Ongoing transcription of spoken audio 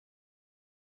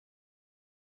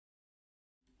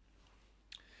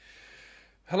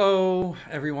Hello,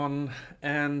 everyone,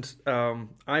 and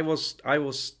I was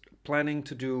planning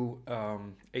to do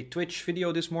a Twitch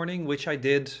video this morning, which I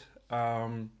did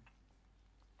um,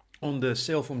 on the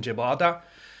sale from Gebel Adda.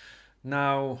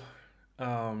 Now,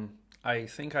 I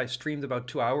think I streamed about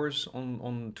 2 hours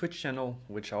on Twitch channel,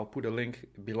 which I'll put a link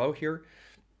below here.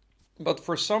 But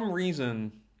for some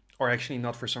reason, or actually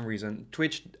not for some reason,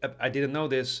 Twitch, I didn't know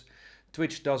this,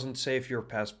 Twitch doesn't save your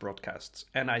past broadcasts,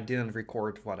 and I didn't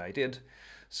record what I did.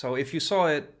 So if you saw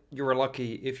it, you were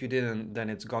lucky. If you didn't, then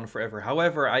it's gone forever.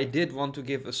 However, I did want to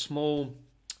give a small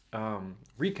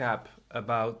recap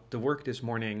about the work this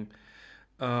morning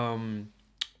on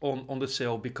the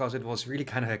sale because it was really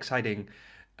kind of exciting,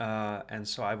 and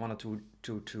so I wanted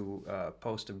to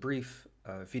post a brief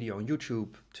video on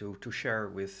YouTube to share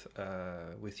with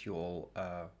you all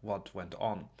what went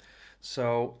on.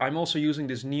 So I'm also using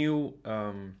this new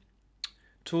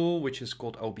tool which is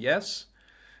called O.NUBI.S.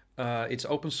 It's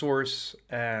open source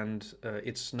and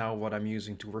it's now what I'm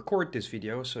using to record this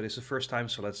video. So this is the first time,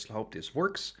 so let's hope this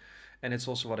works. And it's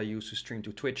also what I use to stream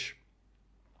to Twitch,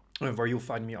 where you'll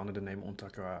find me under the name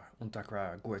Ontakra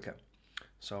Gueke.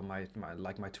 So my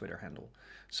Twitter handle.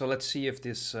 So let's see if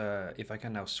this if I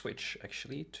can now switch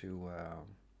actually to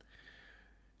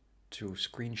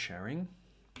screen sharing.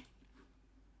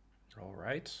 All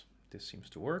right, this seems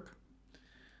to work.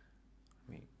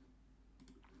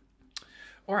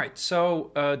 All right,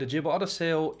 so the Gebel Adda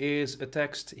sale is a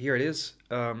text. Here it is.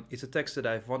 It's a text that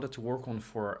I've wanted to work on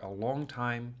for a long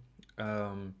time.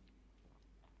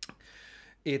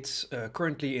 It's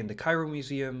currently in the Cairo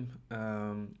Museum,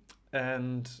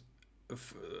 and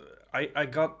I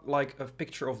got like a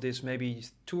picture of this maybe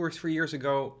 2 or 3 years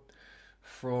ago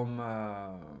from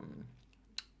a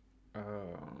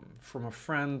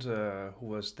friend who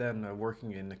was then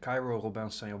working in Cairo, Robin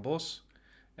Saint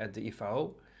at the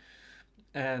IFAO.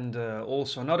 And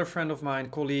also another friend of mine,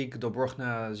 colleague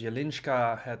Dobrogna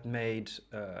Zielinska, had made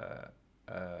a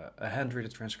handwritten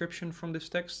transcription from this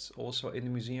text, also in the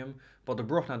museum. But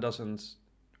Dobrogna doesn't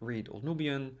read Old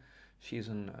Nubian. She's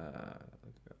an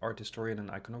art historian and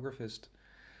iconographist.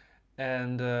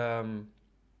 And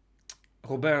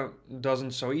Robin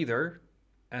doesn't so either.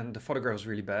 And the photograph was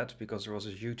really bad because there was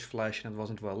a huge flash and it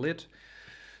wasn't well lit.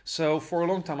 So for a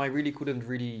long time, I really couldn't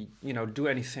do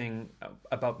anything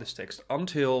about this text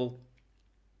until,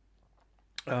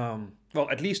 well,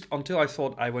 at least until I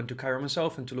thought I went to Cairo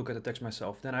myself and to look at the text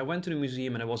myself. Then I went to the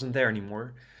museum and it wasn't there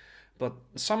anymore. But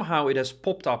somehow it has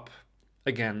popped up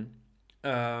again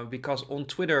because on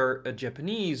Twitter, a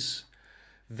Japanese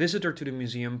visitor to the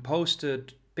museum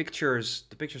posted pictures,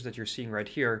 the pictures that you're seeing right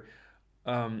here,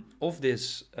 of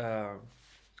this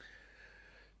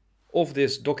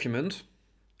document.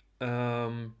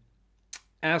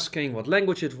 Asking what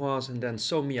language it was, and then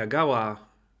So Miyagawa,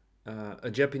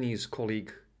 a Japanese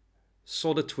colleague,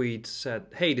 saw the tweet, said,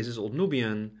 "Hey, this is Old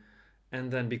Nubian," and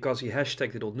then because he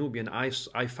hashtagged it Old Nubian, I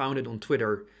found it on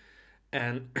Twitter,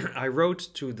 and I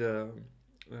wrote to the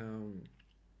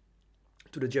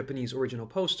Japanese original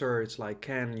poster. It's like,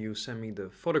 "Can you send me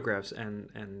the photographs?"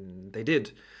 And they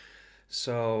did.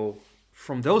 So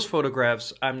from those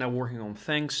photographs, I'm now working on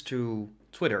thanks to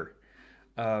Twitter.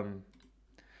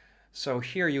 So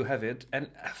here you have it, and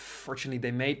fortunately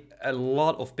they made a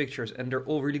lot of pictures and they're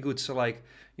all really good. So like,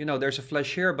 there's a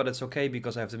flash here, but it's okay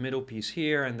because I have the middle piece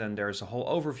here, and then there's a whole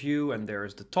overview, and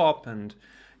there's the top, and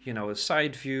a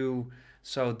side view.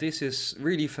 So this is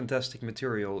really fantastic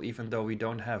material, even though we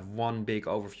don't have one big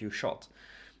overview shot.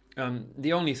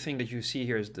 The only thing that you see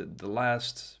here is the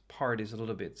last part is a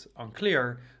little bit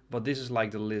unclear, but this is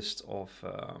like the list of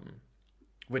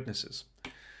witnesses.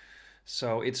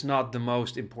 So it's not the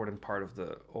most important part of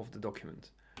the document.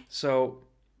 So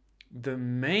the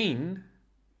main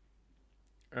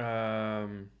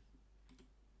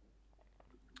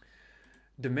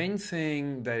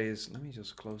thing that is, let me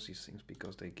just close these things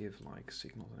because they give like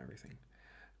signals and everything.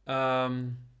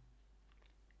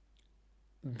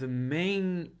 The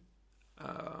main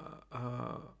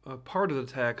part of the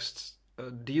text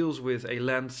deals with a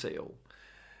land sale.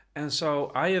 And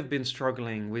so I have been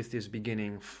struggling with this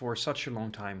beginning for such a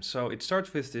long time. So it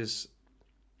starts with this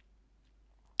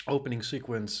opening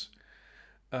sequence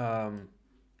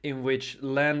in which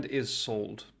land is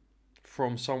sold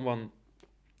from someone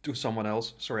to someone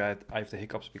else. Sorry, I have the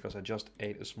hiccups because I just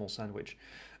ate a small sandwich.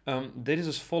 This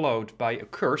is followed by a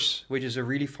curse, which is a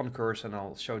really fun curse, and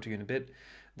I'll show it to you in a bit.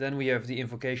 Then we have the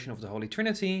invocation of the Holy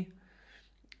Trinity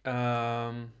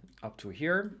up to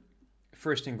here.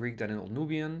 First in Greek, then in Old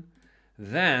Nubian.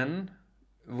 Then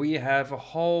we have a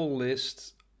whole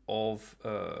list of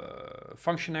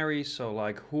functionaries. So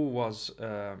like who was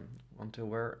until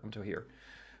where? Until here.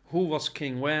 who was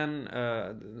king when.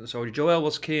 So Joel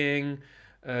was king,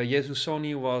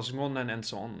 Yesusoni was Ngonan, and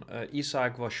so on.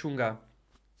 Isaac was Shunga.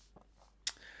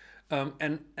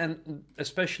 And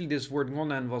especially this word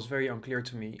Ngonan was very unclear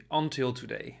to me until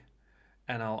today.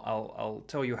 And I'll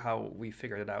tell you how we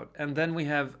figured it out. And then we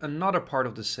have another part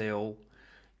of the sale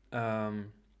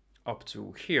up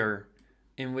to here,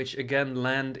 in which again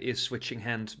land is switching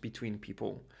hands between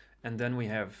people. And then we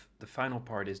have the final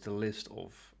part is the list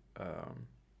of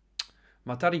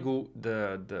Matarigu,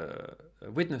 the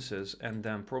witnesses, and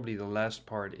then probably the last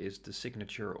part is the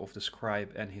signature of the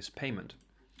scribe and his payment.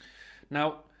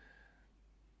 Now,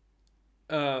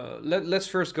 let's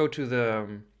first go to the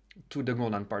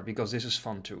Ngonan part, because this is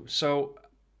fun too. So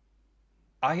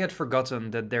I had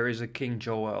forgotten that there is a King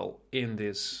Joel in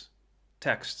this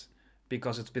text,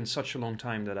 because it's been such a long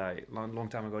time ago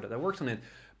that I worked on it.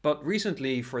 But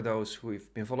recently, for those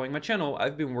who've been following my channel,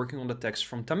 I've been working on the text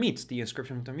from Tamid, the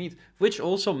inscription from Tamid, which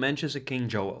also mentions a King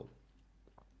Joel.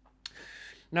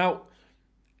 Now,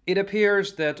 it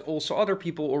appears that also other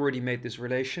people already made this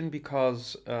relation,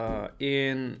 because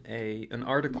in an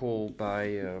article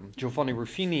by Giovanni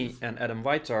Ruffini and Adam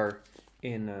Whitar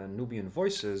in Nubian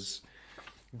Voices,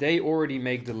 they already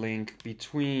make the link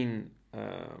between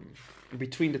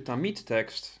the Tamid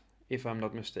text, if I'm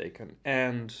not mistaken,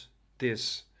 and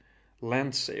this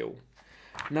land sale.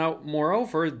 Now,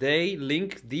 moreover, they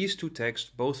link these two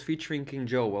texts, both featuring King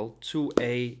Joel, to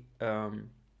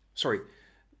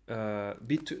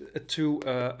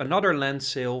another land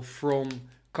sale from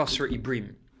Qasr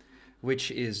Ibrim,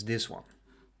 which is this one.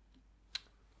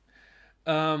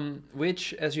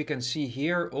 Which, as you can see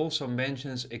here, also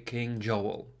mentions a King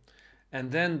Joel.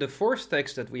 And then the fourth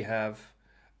text that we have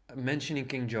mentioning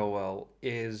King Joel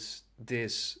is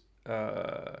this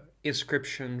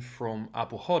inscription from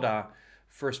Abu Hoda,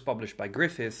 first published by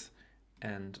Griffith,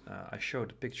 and I showed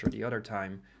the picture the other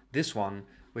time, this one,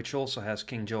 which also has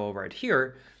King Joel right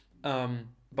here,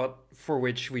 but for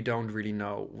which we don't really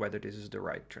know whether this is the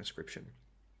right transcription.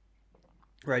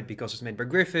 Right, because it's made by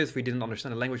Griffith, we didn't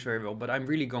understand the language very well, but I'm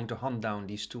really going to hunt down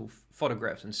these two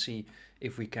photographs and see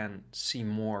if we can see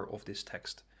more of this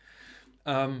text.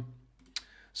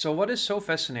 So what is so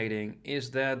fascinating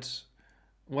is that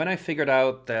when I figured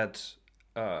out that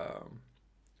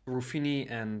Ruffini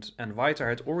and Whitar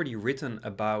had already written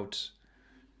about,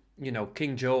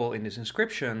 King Joel in this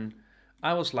inscription,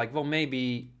 I was like, well,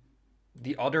 maybe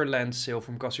the other land sale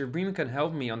from Qasr Ibrim can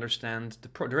help me understand the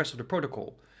rest of the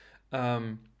protocol.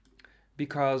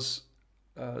 Because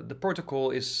the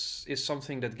protocol is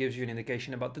something that gives you an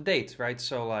indication about the date, right?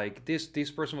 So like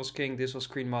this person was king, this was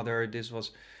queen mother,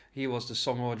 he was the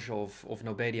Songoj of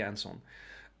Nobedia, and so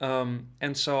on.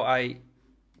 And so I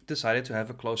decided to have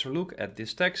a closer look at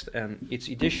this text and its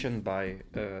edition by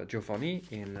Giovanni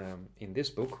in this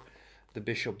book, The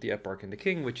Bishop, the Eparch, and the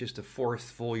King, which is the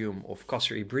fourth volume of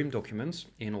Qasr Ibrim documents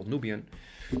in Old Nubian.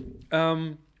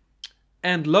 And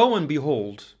lo and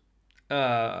behold,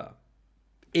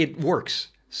 it works.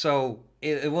 So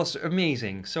it was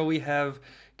amazing. So we have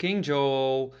King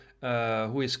Joel,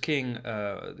 who is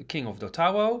the king of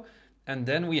Dotawo, and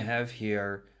then we have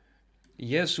here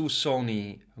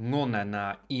Yesusoni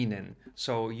Ngonana Inen.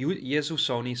 So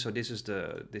Yesusoni. So this is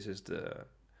the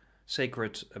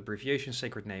sacred abbreviation,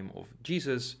 sacred name of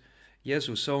Jesus.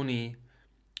 Yesusoni,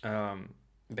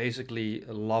 basically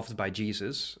loved by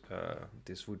Jesus.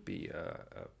 This would be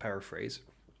a paraphrase.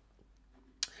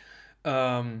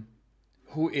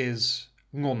 Who is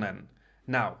Ngonen.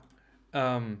 Now,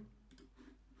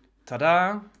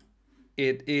 tada!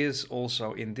 It is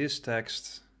also in this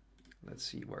text. Let's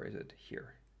see, where is it?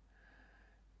 Here.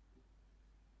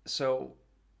 So,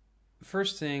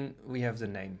 first thing, we have the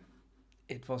name.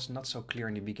 It was not so clear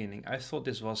in the beginning. I thought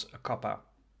this was a kappa.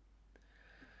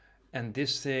 And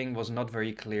this thing was not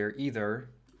very clear either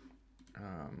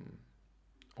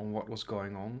on what was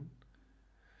going on.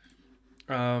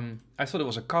 I thought it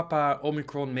was a kappa,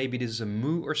 omicron, maybe this is a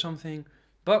mu or something.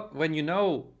 But when you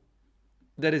know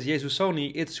that is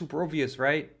Yesusoni, it's super obvious,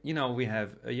 right? We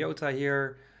have a iota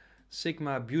here,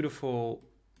 sigma, beautiful,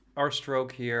 R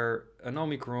stroke here, an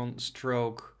omicron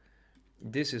stroke.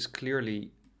 This is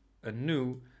clearly a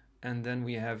nu, and then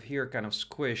we have here kind of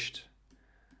squished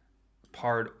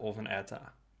part of an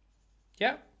eta.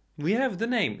 Yeah, we have the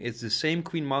name. It's the same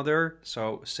Queen Mother,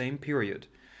 so same period.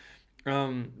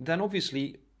 Then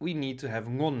obviously we need to have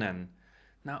Ngonen.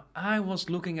 Now I was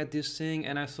looking at this thing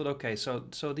and I thought, okay, so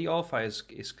the alpha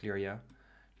is clear, yeah.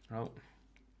 Oh.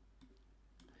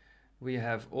 We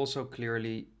have also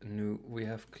clearly nu. We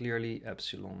have clearly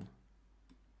epsilon.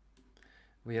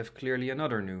 We have clearly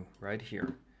another nu right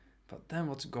here. But then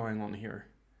what's going on here?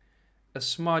 a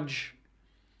smudge.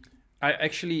 I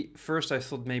actually, first I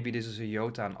thought maybe this is a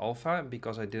iota and alpha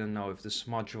because I didn't know if the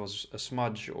smudge was a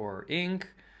smudge or ink.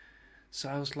 So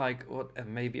I was like, what?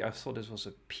 And maybe I thought this was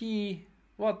a P.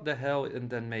 What the hell? And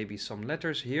then maybe some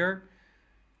letters here.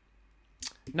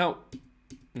 No.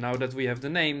 Now that we have the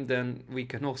name, then we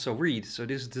can also read. So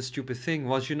this is the stupid thing.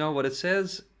 Once you know what it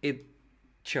says, it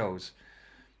shows.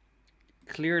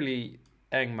 Clearly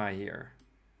Engma here.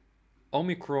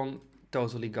 Omicron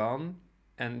totally gone.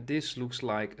 And this looks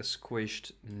like a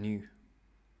squished nu.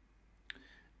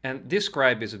 And this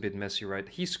scribe is a bit messy, right?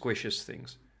 He squishes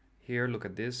things. Here, look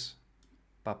at this.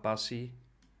 Papasi.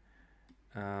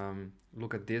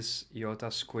 Look at this. Iota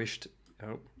squished.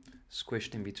 Oh,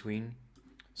 squished in between.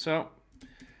 So,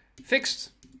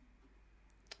 fixed.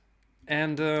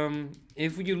 And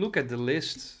if you look at the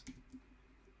list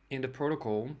in the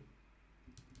protocol,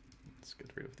 let's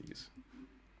get rid of these.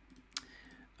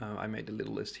 I made a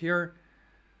little list here.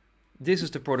 This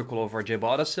is the protocol of our Gebel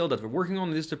Adda sale that we're working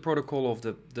on. This is the protocol of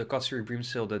the Kassiri Bream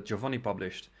sale that Giovanni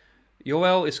published.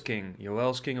 Yoel is king. Yoel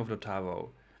is king of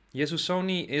Lotavo.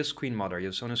 Yesusoni is queen mother.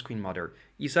 Yesusoni is queen mother.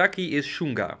 Isaki is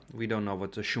Shunga. We don't know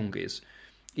what the Shung is.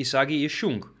 Isagi is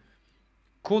Shung.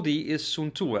 Kodi is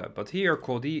Suntue, but here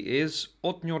Kodi is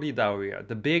Otnyoridauria,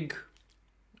 the big,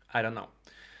 I don't know.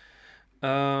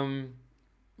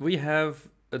 We have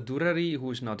a Durari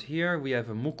who is not here. We have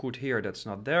a Mukut here that's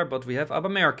not there, but we have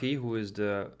Abamerki who is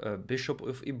the bishop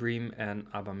of Ibrim, and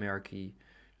Abamerki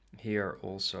here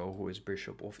also who is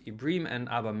bishop of Ibrim, and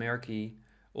Abamerki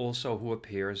also who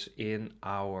appears in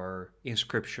our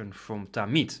inscription from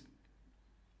Tamit.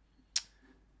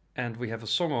 And we have a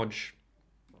Songoj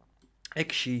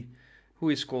Ekshi, who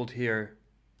is called here,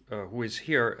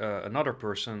 another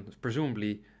person,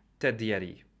 presumably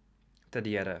Tedieri.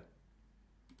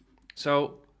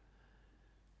 So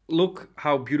look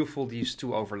how beautiful these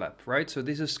two overlap, right? So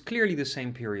this is clearly the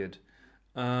same period.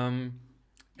 And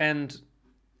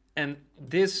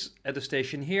this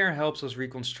attestation here helps us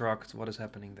reconstruct what is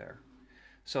happening there.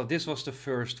 So this was the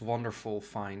first wonderful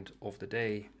find of the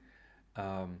day,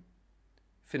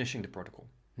 finishing the protocol.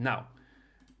 Now,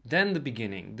 then the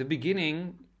beginning. The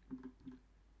beginning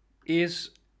is,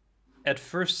 at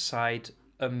first sight,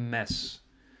 a mess.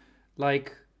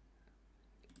 Like,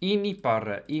 ini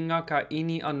parre, ingaka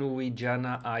ini anui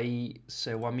jana ai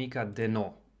sewamika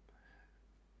deno.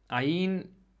 Ain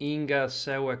inga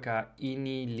seweka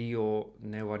ini lio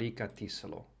newarika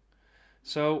tiselo.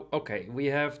 So, okay, we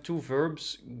have two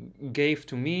verbs, gave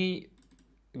to me,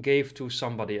 gave to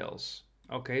somebody else.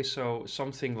 Okay, so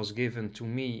something was given to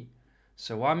me,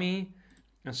 Sewami,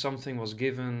 and something was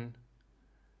given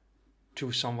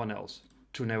to someone else.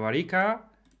 To Newarika,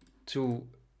 to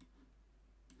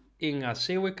Inga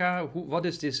Seweka. What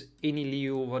is this Ini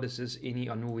Liu? What is this Ini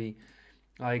Anui?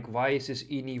 Like, why is this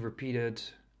Ini repeated?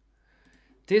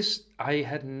 This, I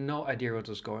had no idea what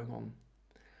was going on.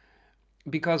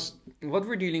 Because what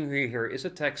we're dealing with here is a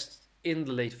text in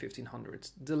the late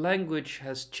 1500s. The language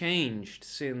has changed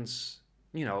since,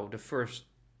 you know,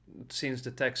 since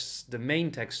the texts, the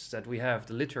main texts that we have,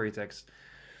 the literary text.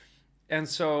 And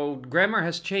so grammar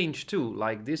has changed too.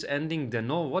 Like this ending,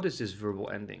 deno, what is this verbal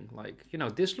ending? Like, you know,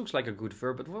 this looks like a good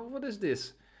verb, but what is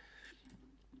this?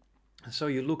 So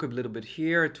you look a little bit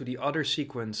here to the other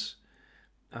sequence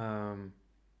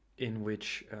in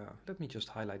which, let me just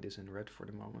highlight this in red for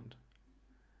the moment.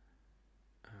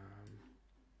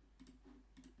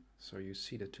 So you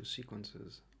see the two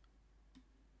sequences.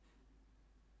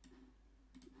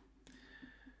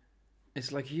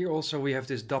 It's like here also we have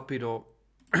this dapido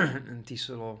and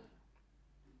tisolo.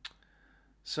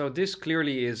 So this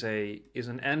clearly is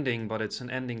an ending, but it's an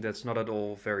ending that's not at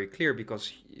all very clear,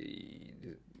 because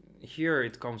here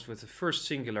it comes with the first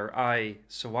singular I,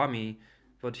 sawami,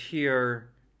 but here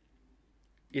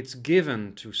it's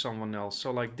given to someone else. So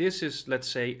like this is, let's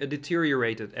say, a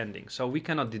deteriorated ending. So we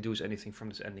cannot deduce anything from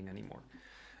this ending anymore.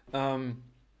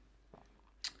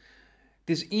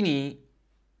 This ini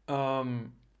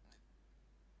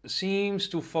seems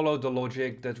to follow the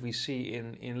logic that we see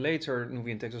in later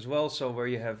Nubian texts as well. So where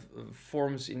you have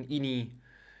forms in ini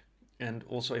and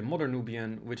also in modern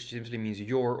Nubian, which simply means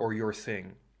your or your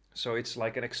thing. So it's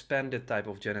like an expanded type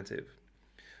of genitive.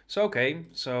 So okay,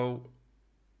 so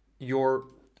your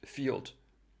field.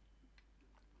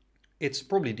 It's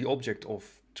probably the object of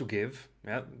to give.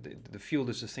 Yeah, the field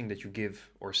is the thing that you give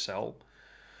or sell.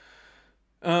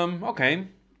 Okay.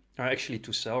 Actually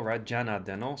to sell, right? Jana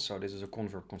deno, so this is a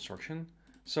converb construction.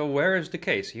 So where is the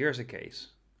case? Here's a case.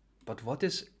 But what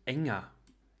is enga?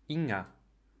 Inga?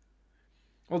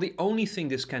 Well, the only thing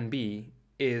this can be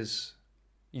is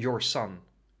your son,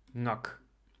 nak.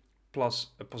 plus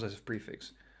a possessive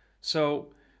prefix.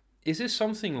 So is this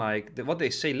something like what they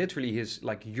say literally is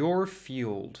like your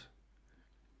field,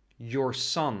 your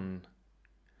son?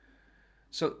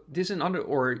 So this another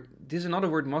word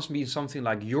must be something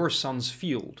like your son's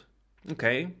field.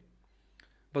 Okay.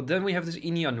 But then we have this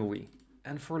ini A.NUBI.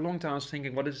 And for a long time I was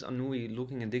thinking, what is A.NUBI?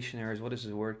 Looking in dictionaries, what is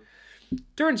the word?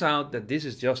 Turns out that this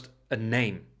is just a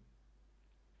name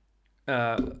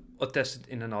attested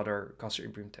in another Qasr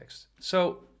Ibrahim text.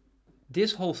 So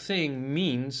this whole thing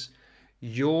means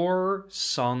your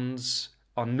son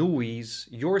A.NUBI.'s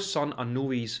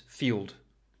field,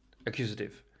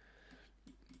 accusative.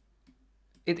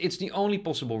 It's the only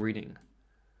possible reading.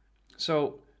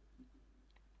 So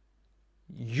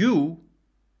you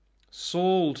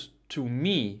sold to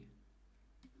me,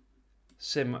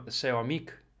 Sewami,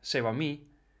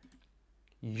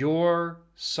 your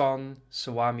son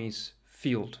Sewami's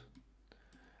field.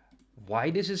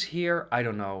 Why this is here, I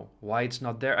don't know. Why it's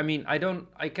not there. I mean,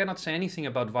 I cannot say anything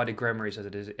about why the grammar is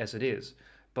as it is.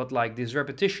 But like this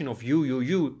repetition of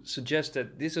you suggests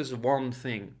that this is one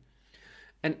thing.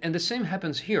 And the same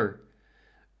happens here.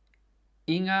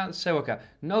 Inga sewaka.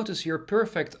 Notice your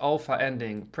perfect alpha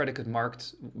ending predicate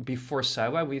marked before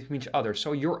sewa, which means other.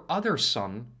 So your other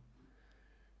son,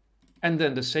 and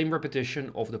then the same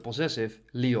repetition of the possessive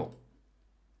Leo.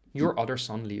 Your other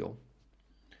son Leo.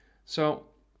 So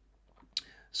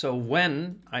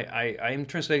when I am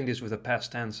translating this with a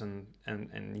past tense and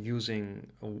using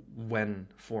a when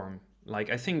form.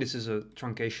 Like I think this is a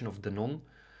truncation of denon.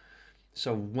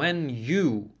 So when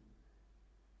you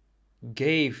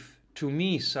gave to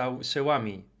me,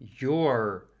 Sewami,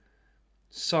 your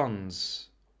son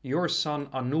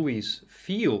A.NUBI.'s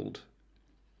field,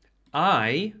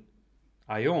 Ion,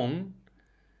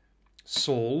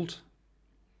 sold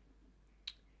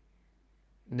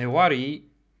Newari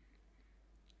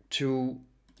to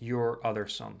your other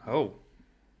son. Oh.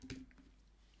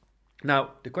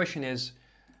 Now, the question is,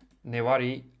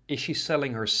 Newari, is she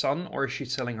selling her son or is she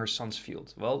selling her son's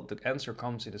field? Well, the answer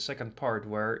comes in the second part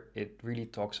where it really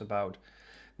talks about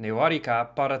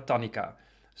Newarika paratanika.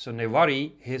 So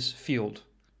Newari, his field.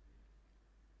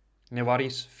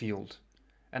 Newari's field.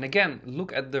 And again,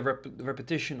 look at the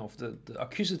repetition of the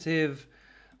accusative.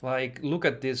 Like, look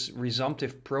at this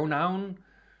resumptive pronoun.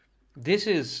 This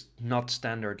is not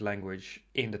standard language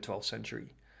in the 12th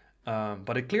century.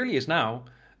 But it clearly is now.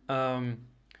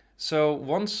 So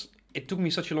once... It took me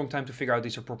such a long time to figure out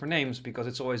these are proper names because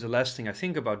it's always the last thing I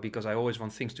think about because I always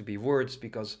want things to be words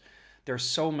because there's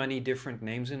so many different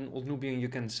names in Old Nubian you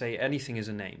can say anything is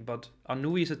a name. But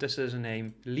A.NUBI is attested as a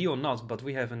name, Leo not, but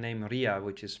we have a name Ria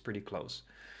which is pretty close.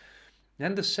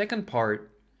 Then the second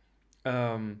part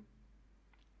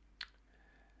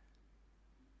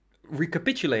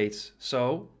recapitulates.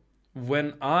 So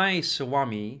when I,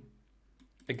 Sewami,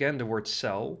 again the word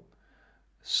sell,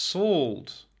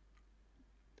 sold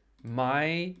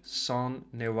my son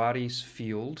Newari's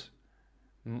field,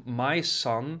 my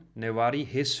son Newari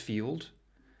his field.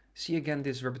 See again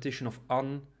this repetition of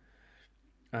an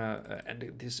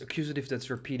and this accusative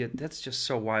that's repeated. That's just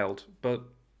so wild. But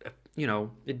you know,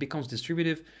 it becomes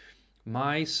distributive.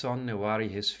 My son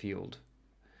Newari his field.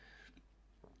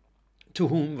 To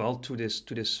whom? Well, to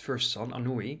this first son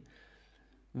A.NUBI.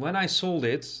 When I sold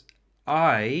it,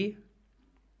 I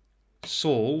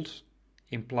sold.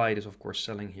 Implied is of course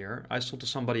selling here. I sold to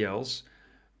somebody else.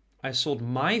 I sold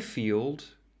my field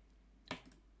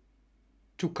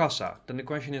to Kasa. Then the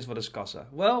question is, what is Kasa?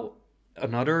 Well,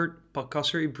 another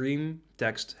Qasr Ibrahim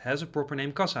text has a proper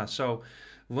name Kasa. So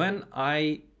when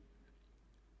I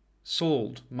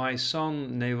sold my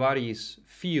son Newari's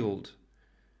field,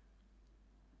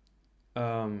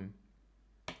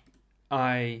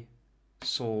 I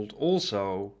sold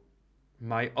also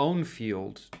my own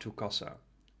field to Kasa.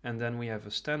 And then we have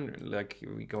a standard, like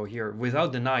we go here,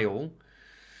 without denial,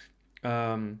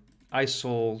 I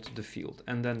sold the field.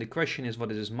 And then the question is,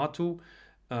 what is this matu?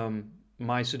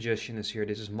 My suggestion is here,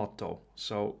 this is matto,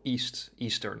 so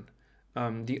eastern.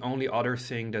 The only other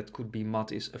thing that could be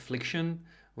mat is affliction,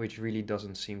 which really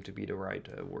doesn't seem to be the right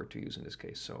word to use in this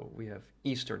case. So we have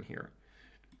eastern here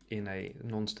in a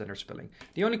non-standard spelling.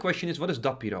 The only question is, what is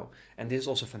dapiro? And this is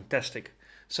also fantastic.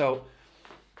 So,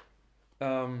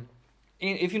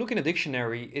 if you look in a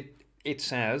dictionary, it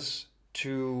says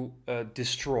to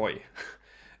destroy.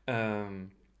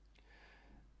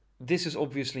 This is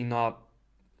obviously not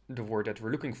the word that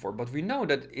we're looking for, but we know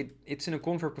that it's in a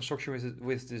converb construction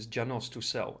with this janos, to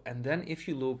sell. And then if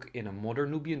you look in a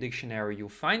modern Nubian dictionary, you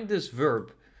find this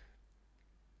verb,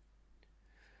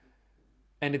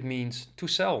 and it means to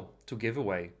sell, to give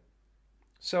away.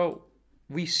 So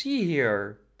we see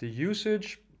here the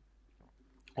usage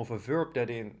of a verb that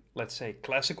in, let's say,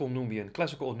 classical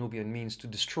Old Nubian means to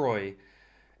destroy,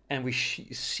 and we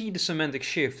see the semantic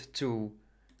shift to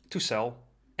sell,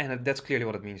 and that's clearly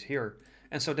what it means here.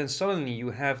 And so then suddenly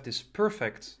you have this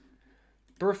perfect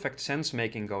sense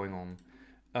making going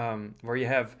on, where you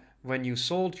have, when you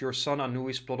sold your son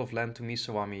A.NUBI.S plot of land to me,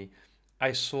 Sawami,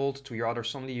 I sold to your other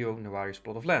son Leo Nawari's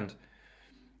plot of land.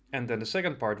 And then the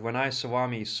second part, when I,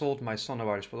 Sawami, sold my son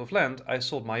Nawari's plot of land, I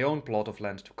sold my own plot of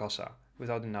land to Kasa.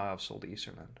 Without now I've sold the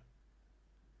eastern land.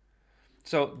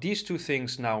 So these two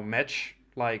things now match,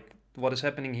 like what is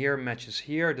happening here matches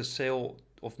here. The sale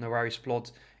of Nawari's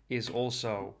plot is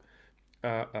also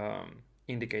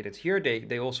indicated here.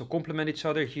 They also complement each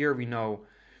other. Here we know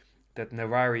that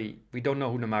Nawari, we don't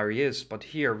know who Nawari is, but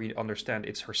here we understand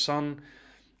it's her son.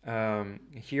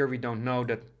 Here we don't know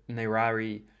that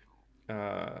Nawari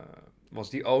was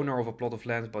the owner of a plot of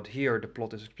land, but here the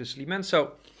plot is explicitly meant.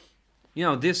 So, you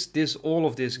know, all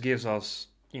of this gives us,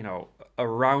 you know, a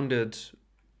rounded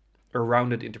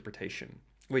interpretation,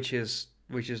 which is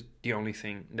the only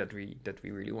thing that we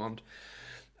really want,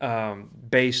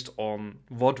 based on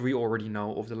what we already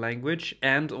know of the language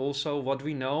and also what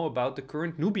we know about the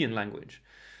current Nubian language.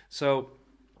 So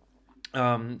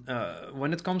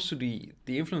when it comes to the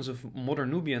influence of modern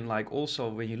Nubian, like also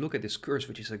when you look at this curse,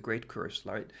 which is a great curse,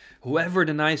 right? Whoever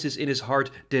denies this in his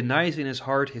heart denies in his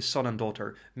heart his son and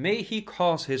daughter. May he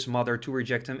cause his mother to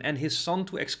reject him and his son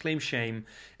to exclaim shame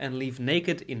and leave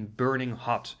naked in burning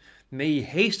hot. May he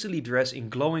hastily dress in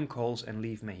glowing coals and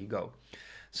leave may he go.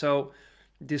 So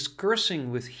this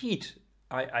cursing with heat,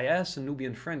 I asked a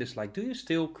Nubian friend, is like, do you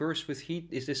still curse with heat?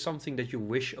 Is this something that you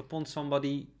wish upon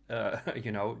somebody,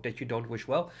 you know, that you don't wish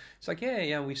well? It's like,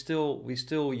 yeah, we still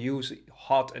use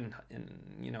hot and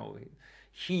you know,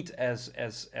 heat as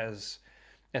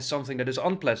something that is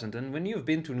unpleasant. And when you've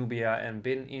been to Nubia and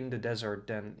been in the desert,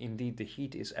 then indeed the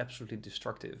heat is absolutely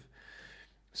destructive.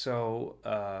 So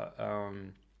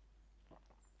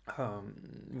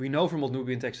we know from Old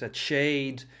Nubian texts that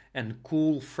shade and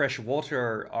cool, fresh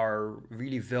water are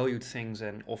really valued things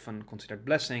and often considered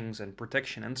blessings and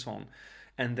protection and so on.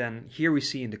 And then here we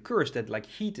see in the curse that like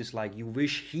heat is like you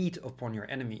wish heat upon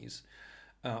your enemies.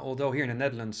 Although here in the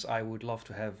Netherlands, I would love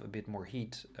to have a bit more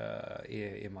heat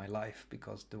in my life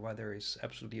because the weather is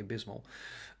absolutely abysmal.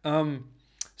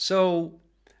 So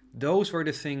those were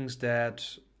the things that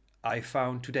I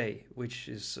found today, which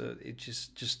is it's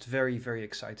just very, very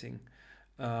exciting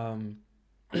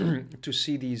to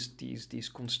see these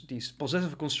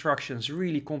possessive constructions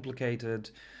really complicated,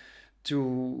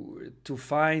 to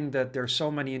find that there's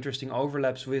so many interesting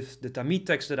overlaps with the Tamid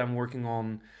text that I'm working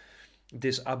on,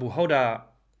 this Abu Hoda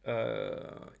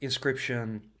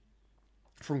inscription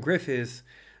from Griffith,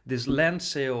 this land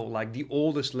sale, like the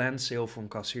oldest land sale from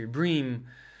Qasr Bream.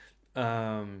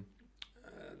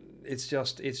 It's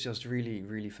just really,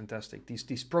 really fantastic.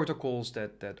 These protocols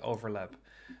that overlap.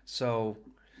 So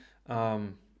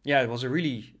yeah, it was a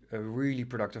really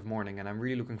productive morning, and I'm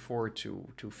really looking forward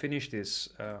to finish this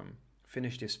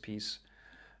piece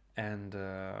and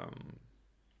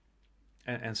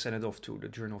send it off to the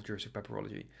Journal of Juristic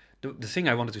Papyrology. The thing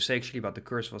I wanted to say actually about the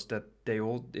curse was that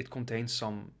it contains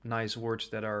some nice words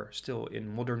that are still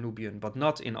in modern Nubian, but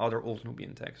not in other Old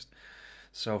Nubian texts.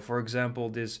 So, for example,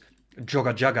 this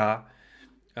Joga Jaga,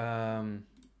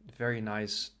 very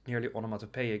nice, nearly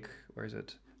onomatopoeic. Where is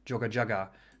it? Joga Jaga.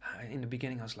 In the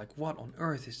beginning, I was like, "What on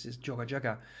earth is this Joga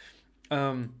Jaga?"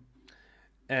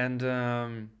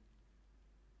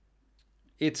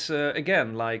 It's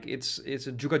again like it's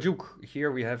a Jugajuk.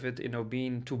 Here we have it in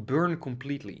Obin, to burn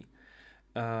completely.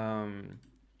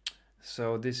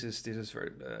 So this is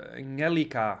very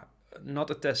Ngelika, not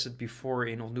attested before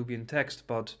in Old Nubian text,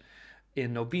 but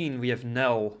in Obin we have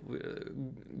Nel,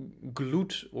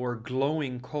 glut or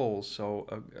glowing coals. So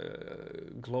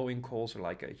glowing coals are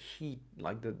like a heat,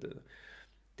 like the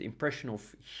impression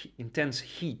of intense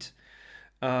heat.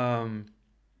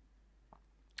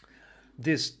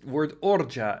 This word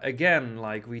orja, again,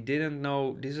 like we didn't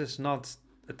know, this is not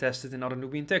attested in other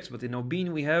Nubian texts, but in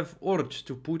Obin we have orj,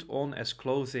 to put on as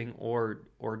clothing or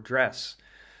dress.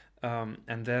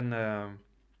 And then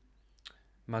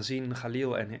Mazin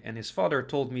Khalil and his father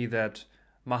told me that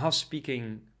Mahas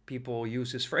speaking people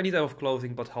use this for any type of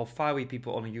clothing, but Halfawi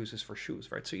people only use this for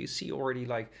shoes, right? So you see already,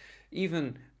 like,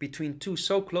 even between two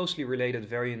so closely related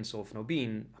variants of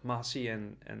Nobin, Mahasi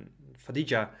and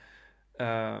Fadija,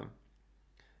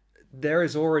 there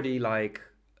is already like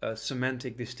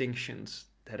semantic distinctions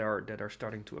that are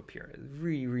starting to appear. It's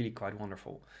really, really quite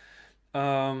wonderful.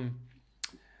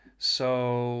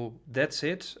 So that's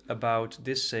it about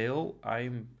this sale.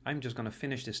 I'm just gonna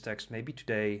finish this text maybe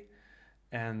today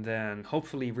and then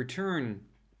hopefully return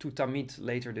to Tamid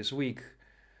later this week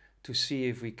to see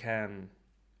if we can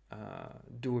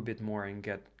do a bit more and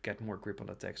get more grip on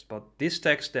the text. But this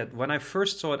text, that when I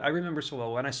first saw it, I remember so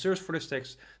well, when I searched for this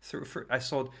text, I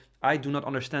thought, I do not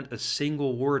understand a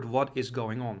single word, what is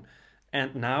going on?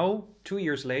 And now, 2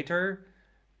 years later,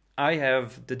 I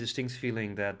have the distinct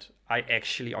feeling that I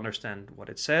actually understand what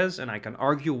it says, and I can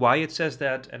argue why it says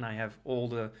that, and I have all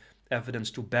the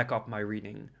evidence to back up my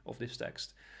reading of this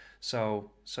text.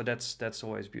 So that's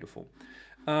always beautiful.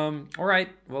 All right,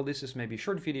 well, this is maybe a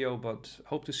short video, but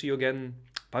hope to see you again.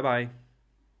 Bye bye.